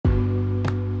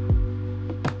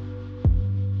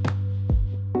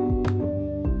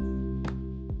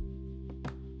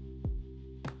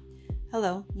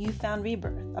Hello, you found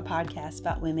Rebirth, a podcast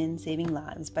about women saving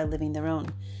lives by living their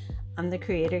own. I'm the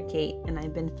creator, Kate, and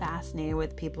I've been fascinated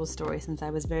with people's stories since I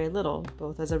was very little,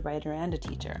 both as a writer and a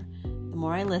teacher. The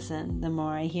more I listen, the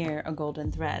more I hear a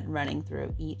golden thread running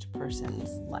through each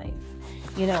person's life.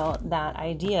 You know, that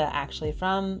idea actually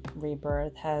from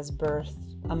Rebirth has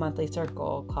birthed a monthly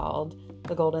circle called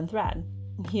The Golden Thread.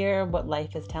 Hear what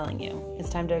life is telling you.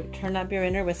 It's time to turn up your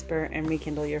inner whisper and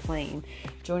rekindle your flame.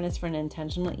 Join us for an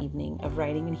intentional evening of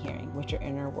writing and hearing what your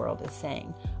inner world is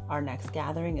saying. Our next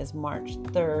gathering is March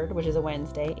 3rd, which is a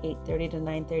Wednesday, 8:30 to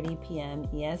 9:30 p.m.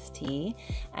 EST.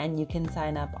 And you can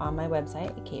sign up on my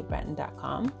website at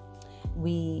katebretton.com.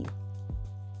 We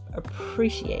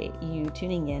appreciate you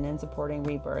tuning in and supporting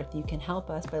Rebirth. You can help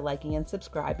us by liking and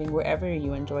subscribing wherever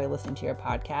you enjoy listening to your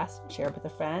podcast. Share it with a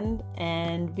friend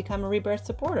and become a Rebirth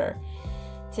supporter.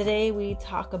 Today we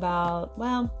talk about,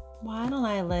 well, why don't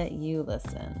I let you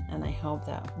listen? And I hope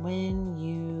that when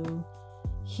you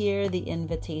hear the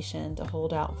invitation to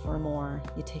hold out for more,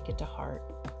 you take it to heart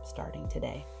starting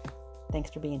today.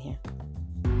 Thanks for being here.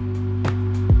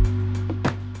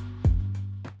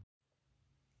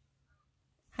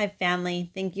 Hi,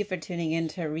 family. Thank you for tuning in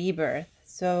to Rebirth.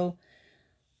 So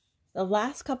the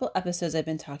last couple episodes I've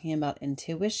been talking about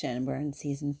intuition. We're in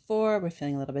season 4. We're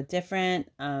feeling a little bit different.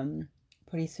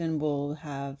 Pretty soon we'll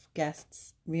have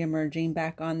guests reemerging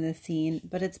back on the scene.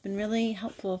 But it's been really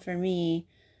helpful for me,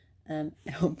 and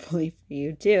hopefully for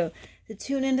you too, to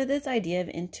tune into this idea of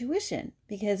intuition.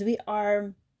 Because we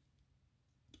are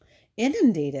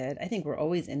inundated. I think we're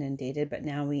always inundated, but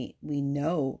now we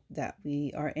know that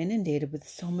we are inundated with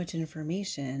so much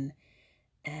information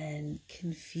and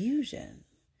confusion.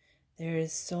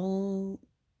 With so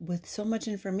much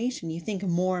information, you think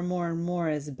more and more and more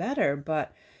is better,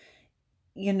 but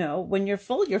you know, when you're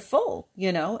full,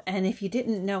 you know. And if you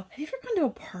didn't know, have you ever gone to a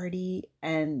party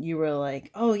and you were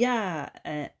like, oh yeah,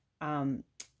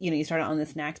 you started on the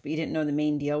snacks, but you didn't know the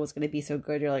main deal was going to be so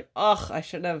good. You're like, oh, I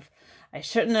shouldn't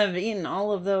have eaten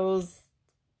all of those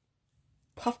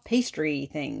puff pastry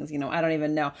things. I don't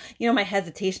even know. My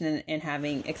hesitation in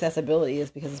having accessibility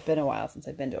is because it's been a while since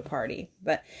I've been to a party.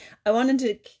 But I want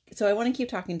to keep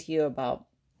talking to you about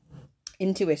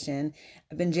intuition.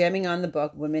 I've been jamming on the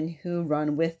book Women Who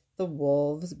Run with the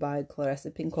Wolves by Clarissa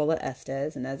Pinkola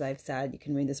Estes. And as I've said, you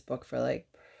can read this book for like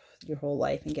your whole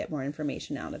life and get more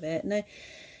information out of it. And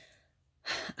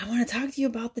I want to talk to you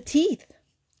about the teeth.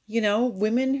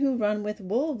 Women who run with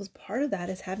wolves, part of that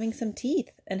is having some teeth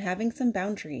and having some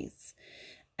boundaries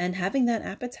and having that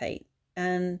appetite.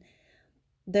 And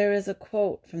there is a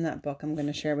quote from that book I'm going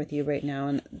to share with you right now,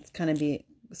 and it's kind of be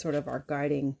sort of our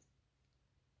guiding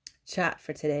chat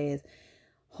for today is,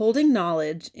 holding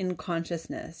knowledge in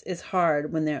consciousness is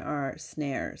hard when there are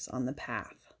snares on the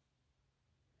path.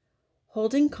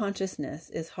 Holding consciousness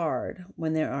is hard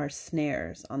when there are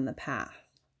snares on the path.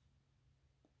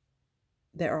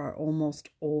 There are almost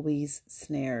always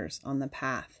snares on the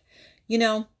path.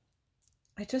 I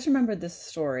just remembered this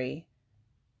story.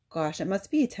 Gosh, it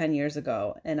must be 10 years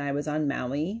ago. And I was on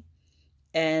Maui.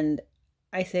 And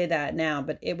I say that now,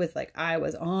 but it was like I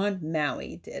was on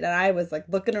Maui. And I was like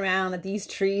looking around at these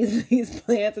trees, these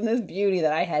plants, and this beauty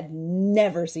that I had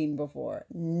never seen before.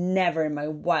 Never in my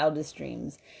wildest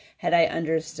dreams had I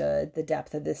understood the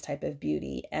depth of this type of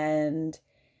beauty. And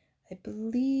I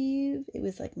believe it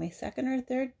was like my second or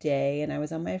third day, and I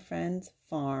was on my friend's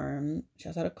farm. She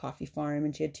also had a coffee farm,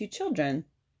 and she had 2 children.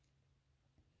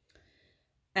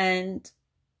 And,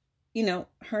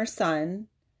 her son,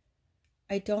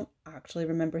 I don't actually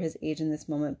remember his age in this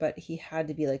moment, but he had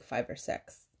to be like 5 or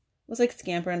 6. Was like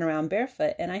scampering around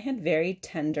barefoot, and I had very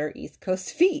tender East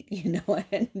Coast feet. I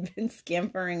hadn't been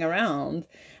scampering around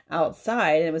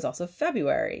outside, and it was also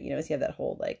February. So you have that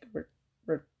whole like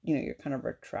you're kind of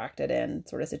retracted in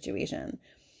sort of situation.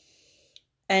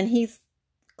 And he's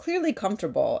clearly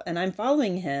comfortable, and I'm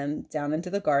following him down into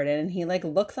the garden, and he like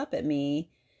looks up at me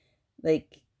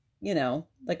like,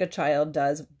 like a child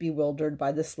does, bewildered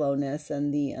by the slowness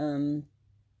and the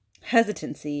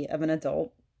hesitancy of an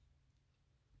adult.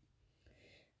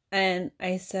 And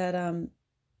I said, I'm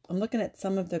looking at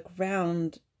some of the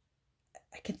ground.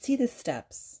 I can see the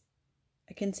steps.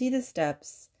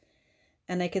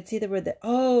 And I could see there was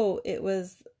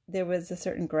a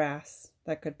certain grass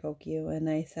that could poke you. And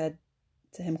I said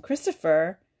to him,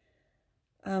 Christopher,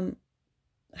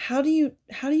 how do you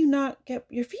not get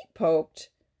your feet poked?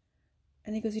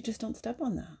 And he goes, you just don't step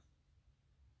on that.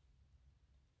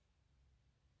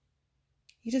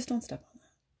 You just don't step on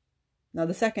that. Now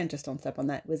the second just don't step on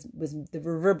that was the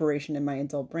reverberation in my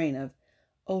adult brain of,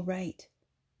 oh right,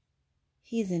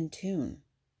 he's in tune.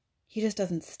 He just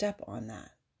doesn't step on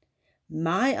that.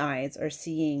 My eyes are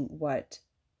seeing what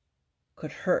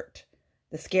could hurt,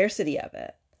 the scarcity of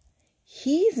it.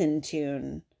 He's in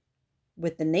tune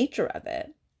with the nature of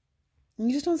it. And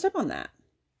you just don't step on that.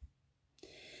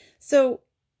 So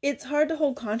it's hard to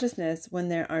hold consciousness when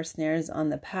there are snares on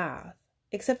the path,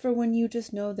 except for when you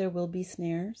just know there will be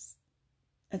snares.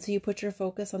 And so you put your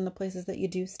focus on the places that you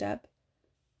do step.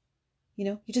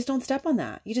 You just don't step on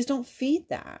that. You just don't feed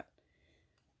that.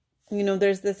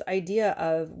 There's this idea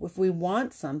of if we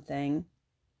want something,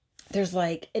 there's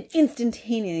like an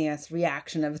instantaneous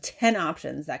reaction of 10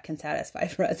 options that can satisfy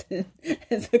for us.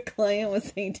 As a client was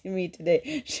saying to me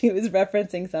today, she was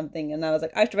referencing something and I was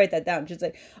like, I should write that down. She's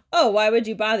like, oh, why would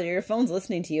you bother? Your phone's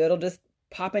listening to you. It'll just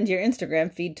pop into your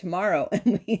Instagram feed tomorrow.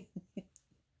 And we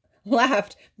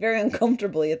laughed very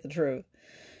uncomfortably at the truth.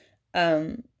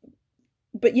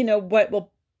 But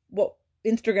what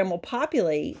Instagram will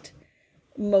populate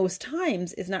most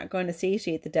times is not going to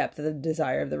satiate the depth of the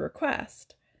desire of the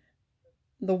request.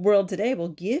 The world today will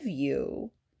give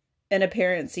you an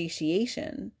apparent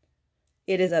satiation.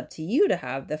 It is up to you to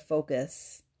have the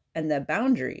focus and the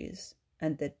boundaries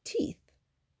and the teeth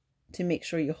to make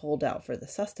sure you hold out for the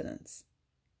sustenance.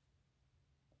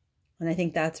 And I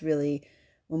think that's really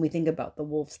when we think about the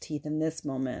wolf's teeth in this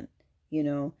moment.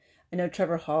 I know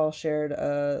Trevor Hall shared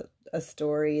a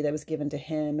story that was given to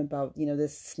him about,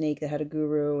 this snake that had a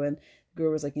guru, and the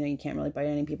guru was like, you can't really bite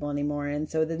any people anymore. And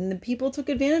so then the people took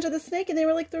advantage of the snake and they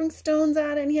were like throwing stones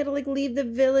at it and he had to like leave the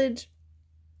village.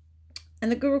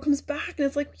 And the guru comes back and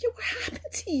it's like, what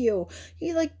happened to you?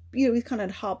 He like, he kind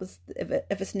of hobbles,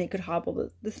 if a snake could hobble,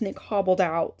 the snake hobbled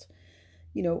out.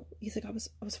 He's like, I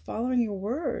was following your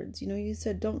words. You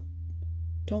said, don't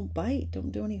bite,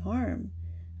 don't do any harm.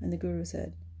 And the guru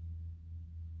said,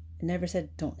 it never said,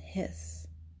 don't hiss.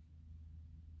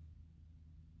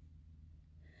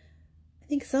 I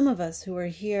think some of us who are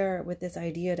here with this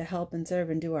idea to help and serve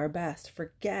and do our best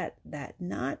forget that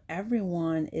not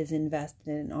everyone is invested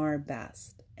in our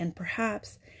best. And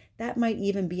perhaps that might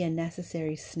even be a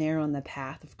necessary snare on the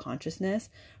path of consciousness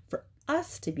for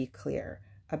us to be clear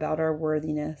about our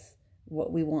worthiness,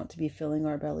 what we want to be filling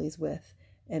our bellies with,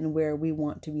 and where we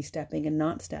want to be stepping and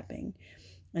not stepping.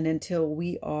 And until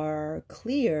we are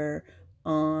clear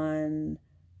on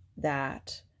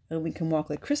that, and we can walk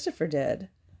like Christopher did,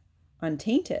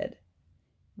 untainted,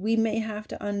 we may have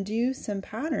to undo some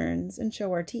patterns and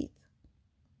show our teeth.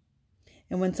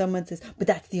 And when someone says, but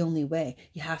that's the only way,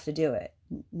 you have to do it,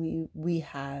 we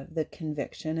have the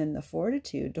conviction and the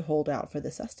fortitude to hold out for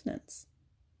the sustenance.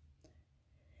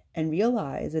 And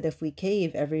realize that if we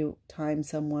cave every time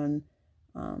someone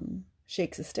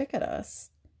shakes a stick at us,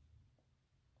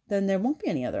 then there won't be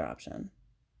any other option.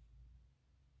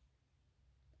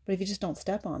 But if you just don't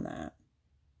step on that,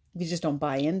 if you just don't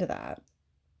buy into that,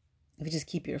 if you just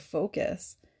keep your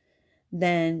focus,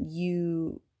 then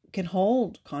you can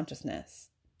hold consciousness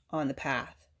on the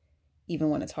path, even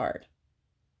when it's hard.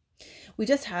 We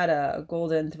just had a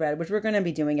golden thread, which we're going to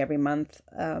be doing every month.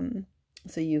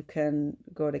 So you can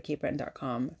go to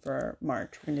KateBreton.com for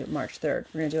March. We're going to do it March 3rd.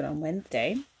 We're going to do it on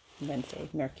Wednesday,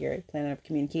 Mercury, planet of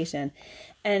communication.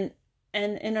 And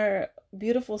in our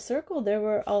beautiful circle, there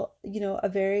were a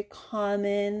very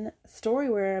common story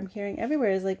where I'm hearing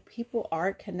everywhere is like people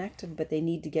are connected, but they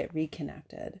need to get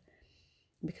reconnected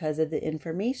because of the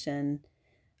information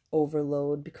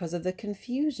overload, because of the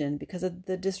confusion, because of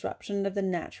the disruption of the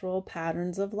natural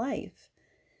patterns of life.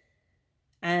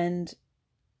 And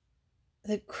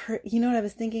what I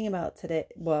was thinking about today?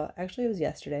 Well, actually it was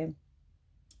yesterday.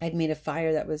 I'd made a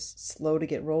fire that was slow to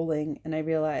get rolling, and I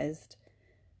realized,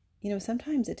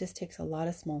 sometimes it just takes a lot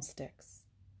of small sticks.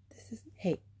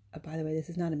 By the way, this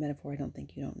is not a metaphor. I don't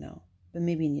think you don't know, but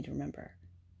maybe you need to remember.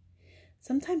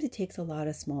 Sometimes it takes a lot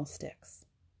of small sticks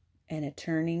and a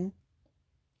turning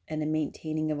and a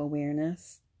maintaining of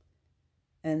awareness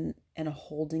and a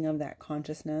holding of that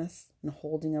consciousness and a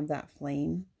holding of that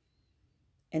flame,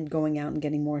 and going out and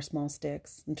getting more small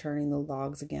sticks and turning the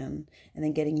logs again, and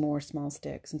then getting more small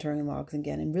sticks and turning logs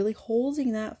again, and really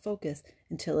holding that focus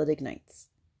until it ignites.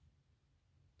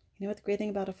 You know what the great thing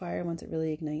about a fire, once it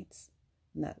really ignites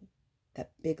and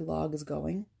that big log is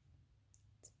going,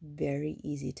 it's very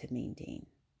easy to maintain.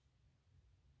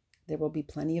 There will be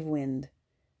plenty of wind.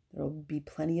 There will be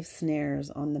plenty of snares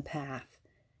on the path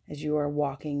as you are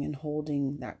walking and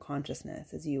holding that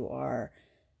consciousness, as you are,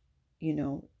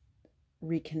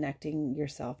 reconnecting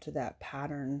yourself to that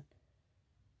pattern,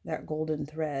 that golden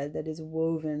thread that is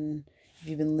woven. If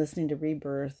you've been listening to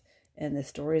Rebirth and the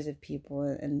stories of people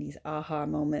and these aha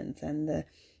moments and the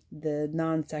the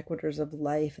non sequiturs of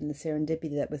life and the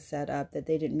serendipity that was set up, that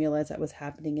they didn't realize that was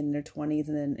happening in their 20s,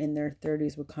 and then in their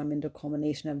 30s would come into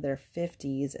culmination of their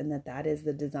 50s, and that is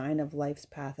the design of life's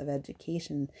path of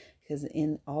education. Because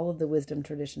in all of the wisdom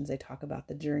traditions, they talk about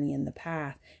the journey and the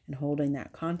path and holding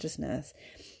that consciousness.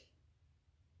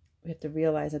 We have to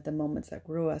realize that the moments that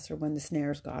grew us are when the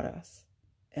snares got us,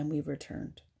 and we've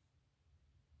returned.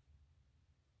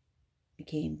 We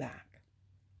came back.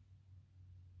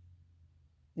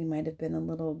 We might have been a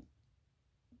little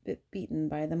bit beaten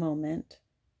by the moment.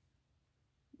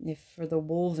 If for the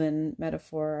woven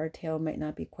metaphor, our tail might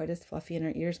not be quite as fluffy and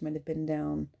our ears might have been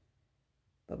down,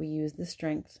 but we used the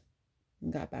strength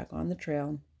and got back on the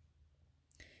trail.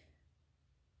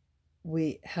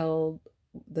 We held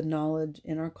the knowledge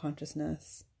in our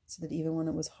consciousness so that even when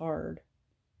it was hard,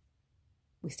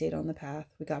 we stayed on the path.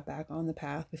 We got back on the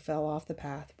path. We fell off the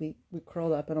path. We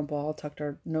curled up in a ball, tucked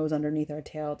our nose underneath our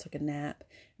tail, took a nap,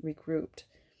 regrouped.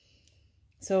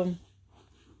 So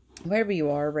wherever you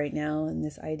are right now in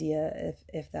this idea,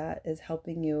 if that is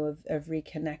helping you of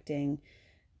reconnecting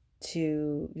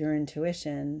to your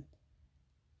intuition,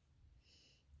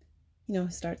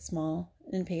 start small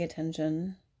and pay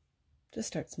attention. Just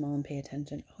start small and pay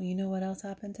attention. Oh, you know what else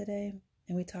happened today?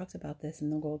 And we talked about this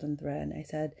in the Golden Thread. I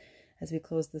said, as we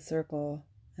close the circle,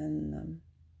 and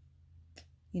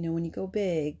when you go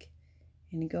big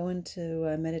and you go into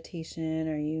a meditation,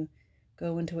 or you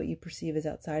go into what you perceive as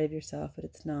outside of yourself, but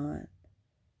it's not,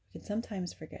 we can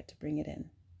sometimes forget to bring it in.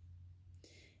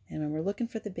 And when we're looking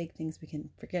for the big things, we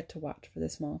can forget to watch for the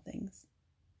small things.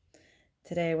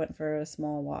 Today I went for a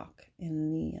small walk in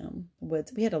the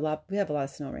woods. We have a lot of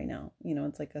snow right now.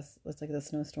 It's like the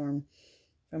snowstorm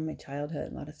from my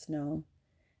childhood, a lot of snow.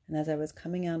 And as I was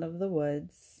coming out of the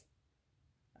woods,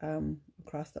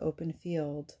 across the open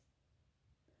field,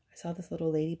 I saw this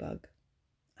little ladybug.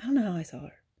 I don't know how I saw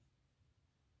her.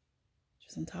 She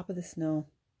was on top of the snow.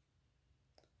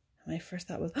 And my first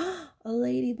thought was, oh, a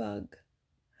ladybug.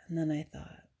 And then I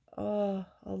thought, oh,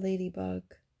 a ladybug.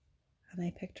 And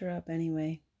I picked her up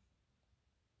anyway.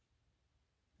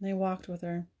 And I walked with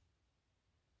her.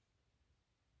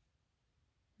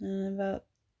 And about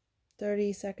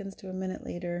 30 seconds to a minute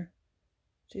later,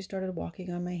 she started walking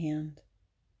on my hand.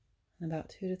 And about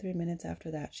 2 to 3 minutes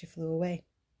after that, she flew away.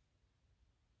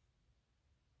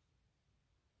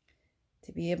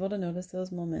 To be able to notice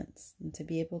those moments and to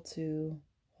be able to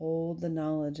hold the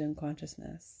knowledge and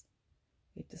consciousness,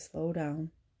 we have to slow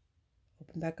down,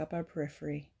 open back up our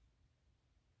periphery,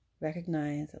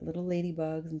 recognize that little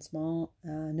ladybugs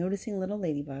and noticing little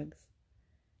ladybugs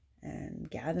and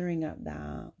gathering up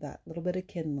that little bit of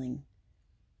kindling.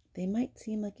 They might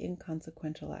seem like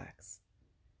inconsequential acts,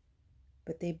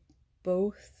 but they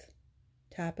both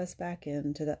tap us back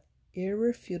into the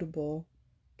irrefutable,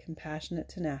 compassionate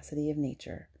tenacity of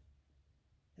nature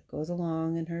that goes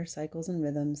along in her cycles and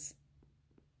rhythms,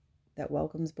 that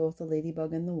welcomes both the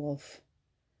ladybug and the wolf,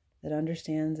 that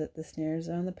understands that the snares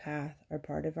on the path are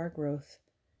part of our growth,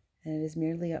 and it is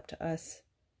merely up to us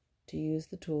to use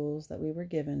the tools that we were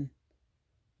given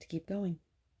to keep going.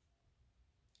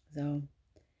 So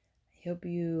I hope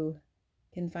you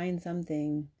can find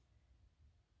something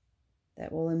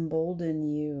that will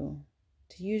embolden you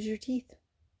to use your teeth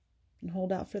and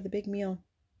hold out for the big meal,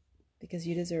 because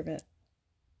you deserve it.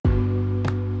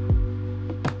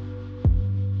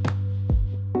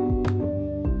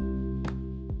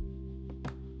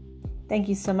 Thank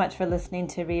you so much for listening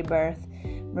to Rebirth.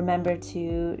 Remember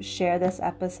to share this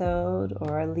episode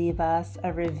or leave us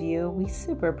a review. We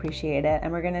super appreciate it.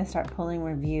 And we're going to start pulling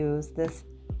reviews this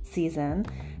season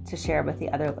to share with the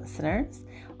other listeners.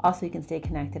 Also, you can stay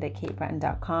connected at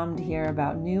katebretton.com to hear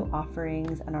about new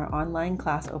offerings and our online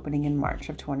class opening in March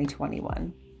of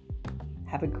 2021.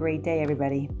 Have a great day,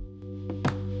 everybody.